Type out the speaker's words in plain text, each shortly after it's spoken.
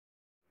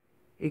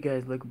Hey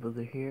guys, Lego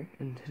Builder here,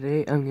 and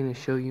today I'm going to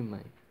show you my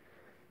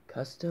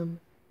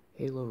custom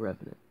Halo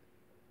Revenant.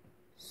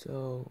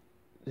 So,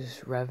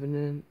 this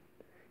Revenant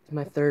is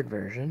my third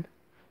version,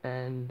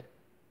 and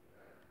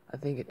I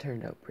think it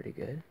turned out pretty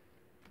good.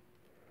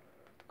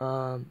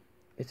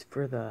 It's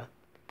for the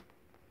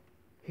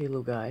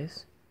Halo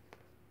guys.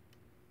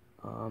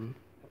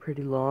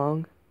 Pretty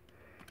long.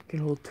 You can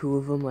hold two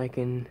of them like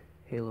in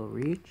Halo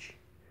Reach.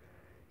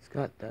 It's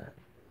got the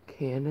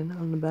cannon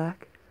on the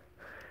back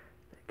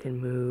that can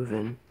move,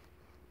 and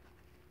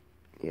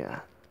yeah.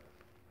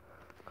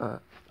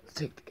 Let's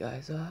take the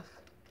guys off.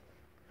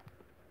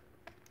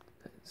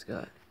 It's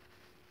got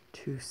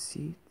two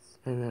seats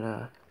and then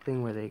a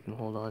thing where they can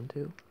hold on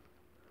to.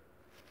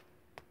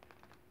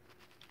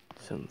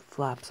 Some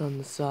flaps on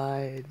the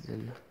sides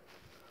and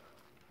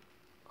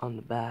on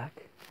the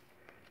back.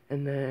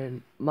 And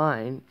then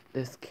mine,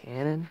 this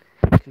cannon,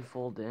 can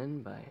fold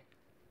in by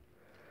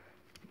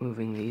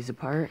moving these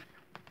apart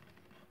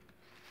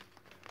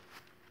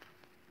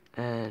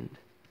and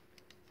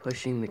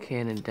pushing the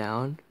cannon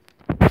down,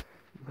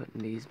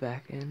 putting these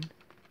back in.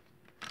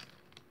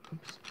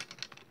 Oops.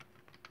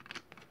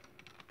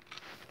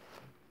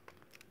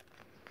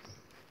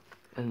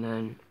 And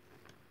then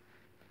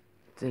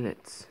it's in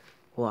its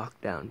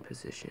lockdown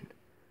position.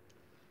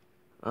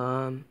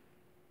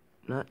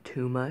 Not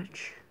too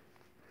much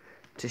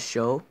to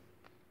show.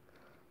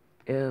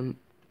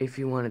 If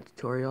you want a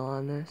tutorial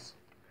on this,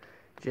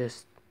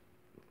 just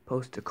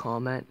post a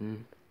comment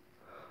and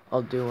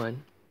I'll do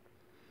one.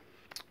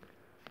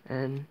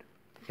 And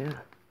yeah,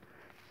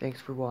 thanks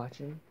for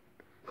watching.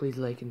 Please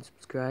like and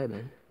subscribe,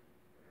 and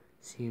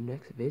see you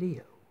next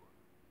video.